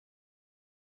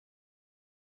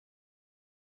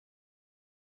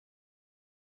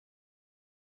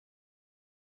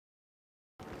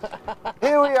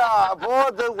Here we are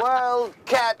aboard the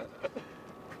Wildcat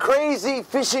crazy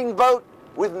fishing boat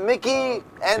with Mickey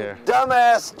and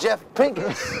dumbass Jeff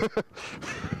Pincus.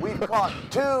 We've caught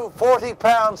two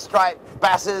 40-pound striped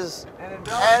basses,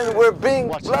 and we're being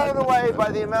blown away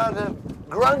by the amount of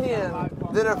grunion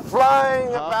that are flying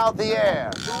about the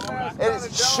air.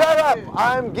 It's shut up,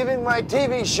 I'm giving my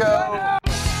TV show.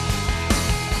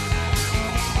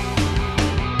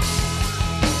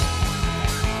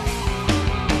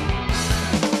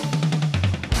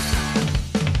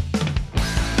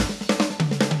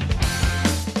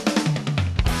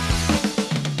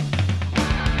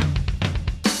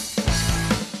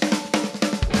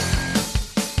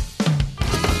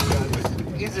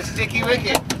 He's a sticky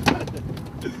wicket.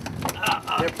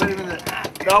 Yeah, put him in the...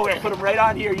 No, we're gonna put him right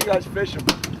on here. You guys fish him.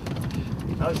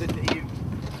 How's it that you...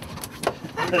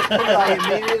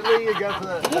 Immediately you go for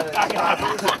the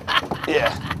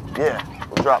Yeah,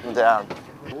 we'll drop them down.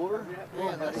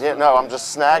 Yeah, no, I'm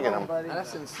just snagging them.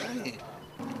 That's insane.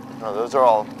 No, those are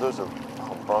all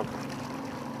bug.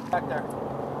 Back there.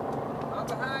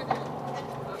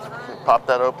 Pop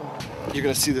that open. You're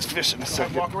gonna see this fish in a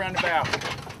second. Walk around the bow.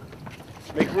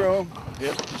 Make room.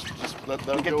 Yep. Just let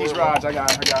me get these rods. I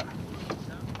got it.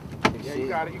 Yeah, you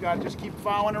got it. Just keep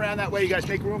following around that way. You guys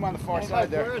make room on the far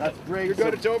side there. That's great. You're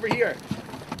good. It's over here.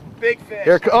 Big fish.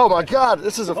 Here, oh my God,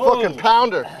 this is a fucking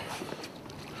pounder.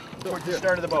 Towards the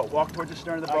stern of the boat. Walk towards the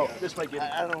stern of the boat. This way, Gibby.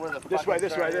 I don't know where the This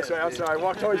way. I'm sorry.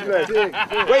 Walk towards me. Wait,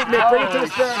 Nick, bring it to the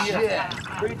stern here.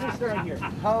 Bring it to the stern here.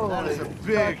 That is a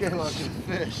big fucking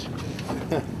fish.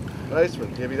 Nice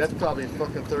one, Gibby. That's probably a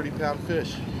fucking 30-pound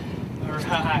fish. All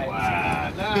right.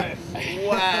 Wow. Nice.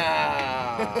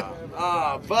 Wow.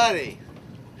 Oh, buddy.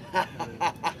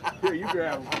 Here, you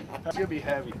grab him. It's gonna be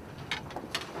heavy.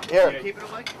 Here. Keep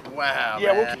it like. Wow.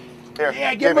 Yeah, man. Here.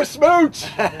 Yeah, give him a smooch.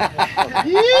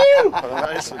 You.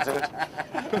 Nice one, dude.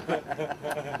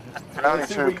 Brownie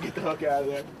See if we Troop. can get the hook out of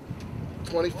there.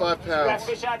 25 You got pounds.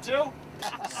 fish out too?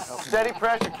 Steady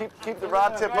pressure. Keep the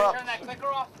rod tip up. Turn that clicker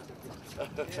off.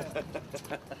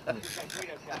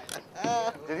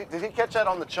 Did he catch that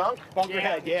on the chunk? Bunker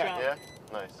head, yeah. Yeah.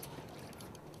 Nice.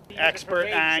 Expert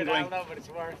angling. I don't know, but it's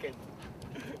working.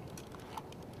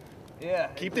 Yeah.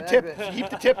 Keep the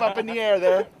tip up in the air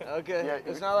there. Okay. Yeah,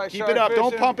 It's not like Keep it up.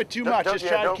 Don't fishing. pump it too much. Just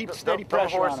try to don't- keep steady don't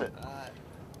pressure horse on it. it.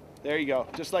 There you go.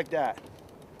 Just like that.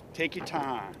 Take your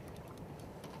time.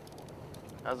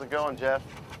 How's it going, Jeff?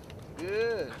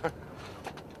 Good.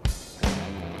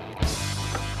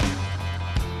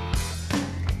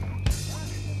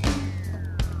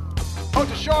 Oh,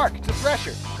 it's a shark. It's a pressure.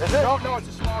 Is it? No, it's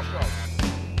a small shark.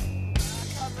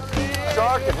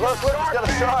 Shark. Look, he's got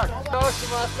a shark. Most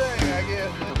of my thing, I guess.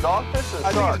 Is it dogfish or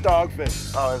I think shark? it's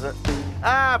dogfish. Oh, is it?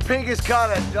 Ah, Pink has caught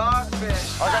a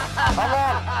dogfish.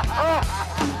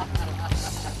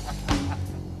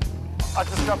 I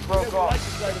just got broke I off. like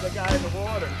to go to the guy in the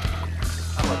water.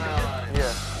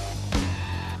 Yeah.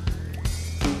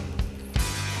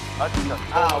 I just got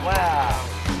Oh, wow.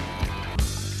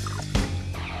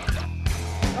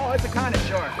 Oh, it's a kind of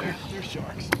shark. They're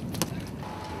sharks.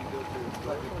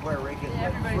 Puerto Rican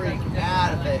freak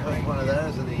out if they hook one of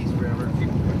those in the East River.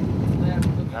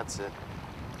 That's it.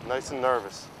 Nice and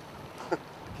nervous.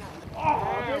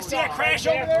 Oh, you see that crash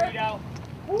over there?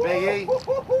 Big E.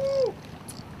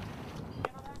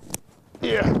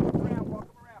 Yeah.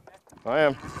 I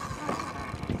am.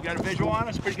 You got a visual on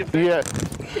us? Pretty good fish. Yeah.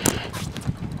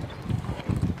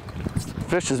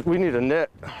 Fishes, we need a net.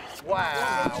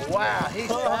 Wow, wow, he's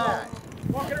fat.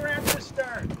 Walking around to the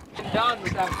stern. Done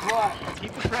with that fly.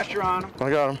 Keep the pressure on him. I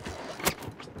got him.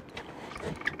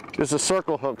 It's a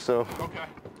circle hook, so Okay.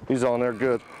 he's on there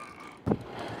good.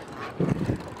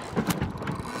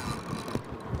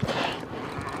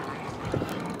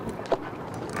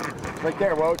 Right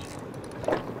there, Woj.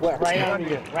 What, right under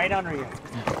you? Right under you.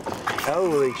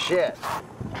 Holy shit.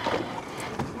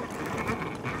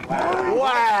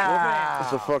 Wow.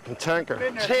 It's a fucking tanker.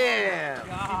 Been there. Damn.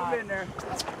 Keep him in there.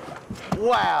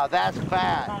 Wow, that's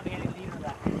fat.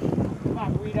 Come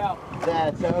on, weed out.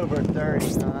 That's over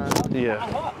 30, huh?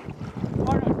 Yeah.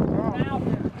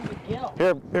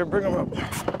 Here, bring him up.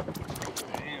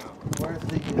 Where's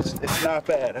the... It's not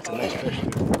bad. That's a nice fish.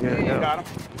 Yeah, You yeah. got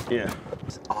him? Yeah.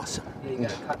 It's awesome. You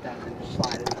gotta cut that and just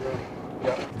slide it through.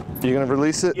 Yep. You gonna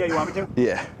release it? Yeah, you want me to?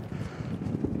 Yeah.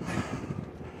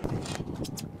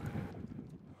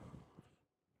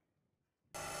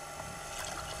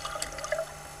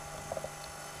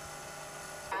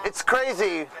 It's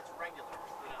crazy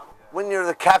when you're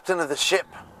the captain of the ship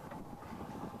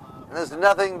and there's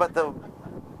nothing but the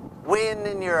wind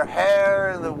in your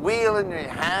hair and the wheel in your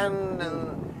hand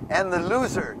and the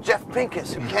loser, Jeff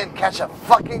Pincus, who can't catch a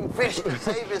fucking fish to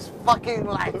save his fucking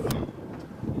life.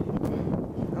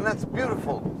 And that's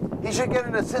beautiful. He should get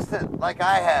an assistant like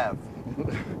I have.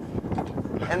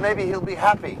 And maybe he'll be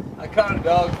happy. I caught a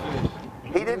dogfish.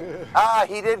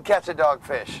 He did catch a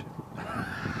dogfish.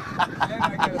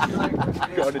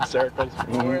 Going in circles.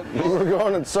 We're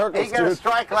going in circles, He got a dude.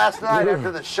 strike last night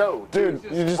after the show. Dude,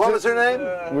 you just What was her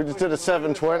name? We just did a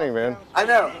 720, man. I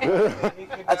know.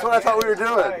 That's what I thought we were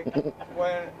doing.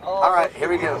 All right, here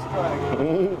we go.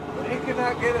 He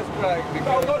cannot get a strike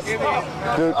because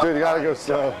Dude, you gotta go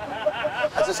slow.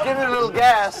 Just give it a little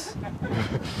gas.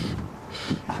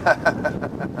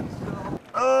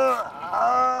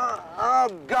 Oh,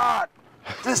 God.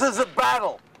 This is a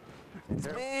battle. It's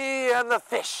me and the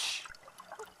fish.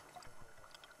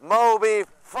 Moby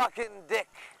fucking Dick.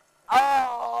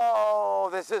 Oh,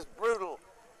 this is brutal.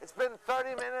 It's been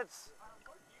 30 minutes.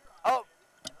 Oh,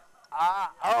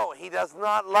 he does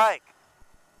not like.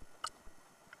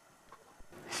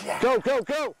 Yeah. Go, go,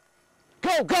 go!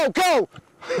 Go, go, go!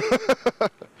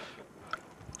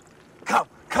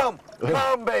 Come,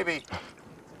 baby.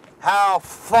 How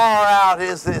far out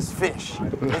is this fish?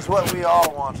 Is what we all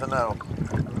want to know.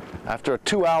 After a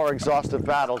 2-hour exhaustive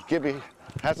battle, Gibby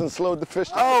hasn't slowed the fish.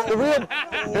 Oh, the reel!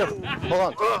 Here,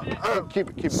 hold on.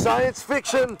 Keep it. Science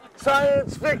fiction!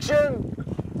 Science fiction!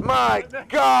 My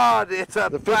God, it's a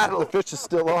battle. The fish is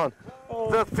still on.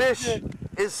 The fish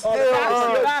is still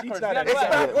on. Backwards, the other It's way.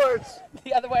 backwards.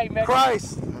 The other way, Mick.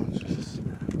 Christ.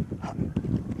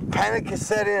 Panic has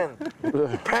set in.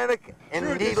 Panic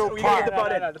in Needle Park. The butt,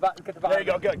 get the butt. There you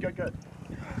go. Good.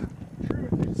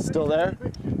 Still there?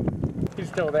 He's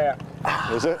still there.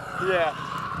 Is it? Yeah.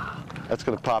 That's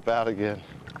gonna pop out again.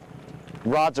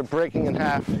 Rods are breaking in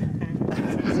half.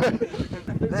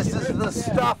 This is the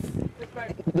stuff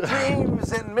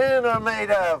dreams and men are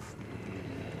made of.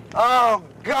 Oh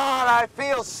God, I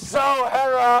feel so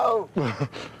hero.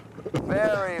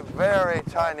 Very, very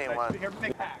tiny one.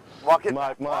 Walk it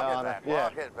back. Walk it back. yeah.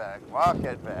 Walk it back. Walk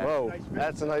it back. Whoa,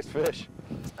 that's a nice fish.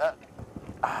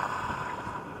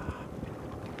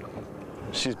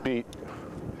 She's beat.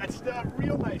 That's the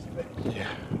real nice fish. Yeah.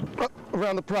 Oh,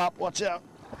 around the prop, watch out.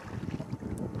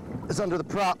 It's under the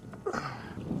prop.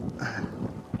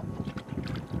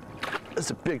 It's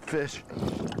a big fish.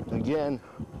 Again.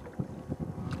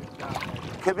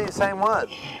 Could be the same one.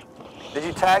 Did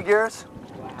you tag yours?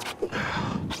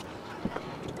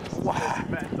 Wow.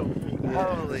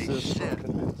 Holy shit.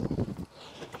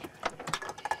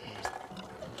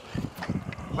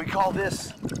 We call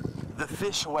this the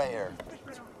fish weigher.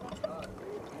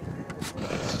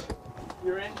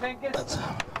 You're in, Pincus? That's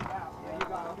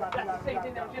the same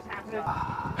thing that was just happening.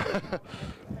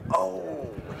 Oh,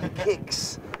 he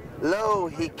kicks. Low,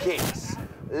 he kicks.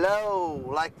 Low,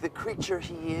 like the creature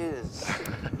he is.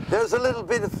 There's a little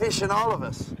bit of fish in all of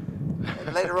us.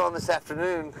 And later on this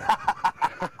afternoon.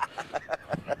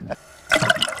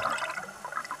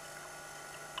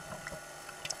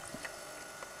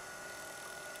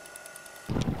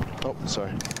 Oh,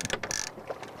 sorry.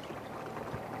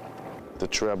 The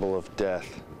treble of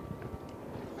death.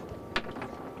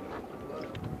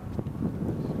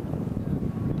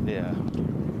 Yeah.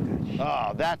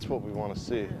 Oh, that's what we want to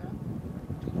see.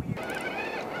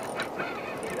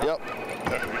 Yep.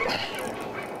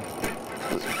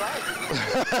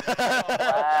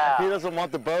 He doesn't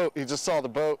want the boat. He just saw the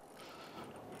boat.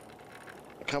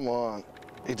 Come on.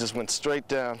 He just went straight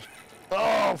down.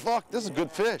 Oh, fuck. This is a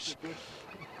good fish.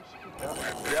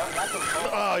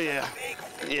 Oh, yeah.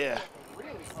 Yeah.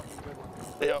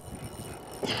 Yep.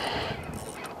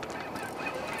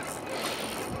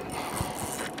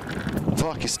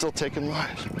 Fuck, he's still taking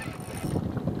mine.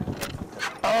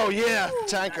 Oh, yeah.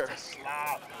 Tanker.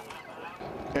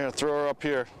 Here, throw her up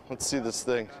here. Let's see this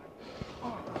thing.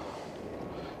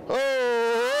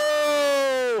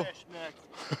 Oh!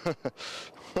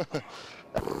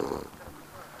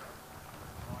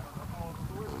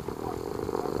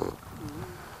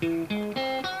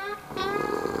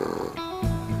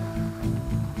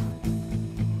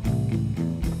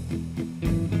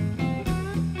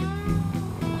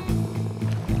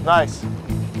 Nice.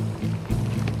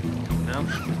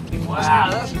 Wow,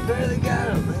 that's barely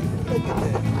got him, man. Look at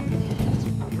that.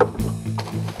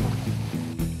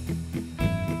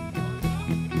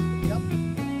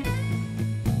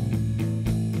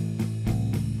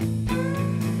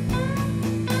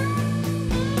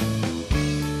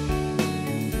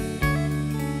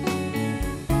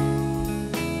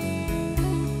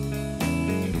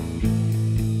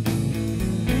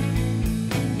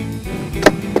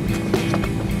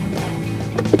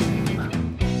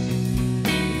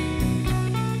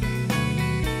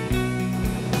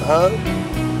 Huh?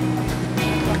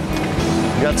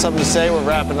 You got something to say? We're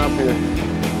wrapping up here.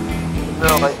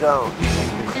 No, I don't.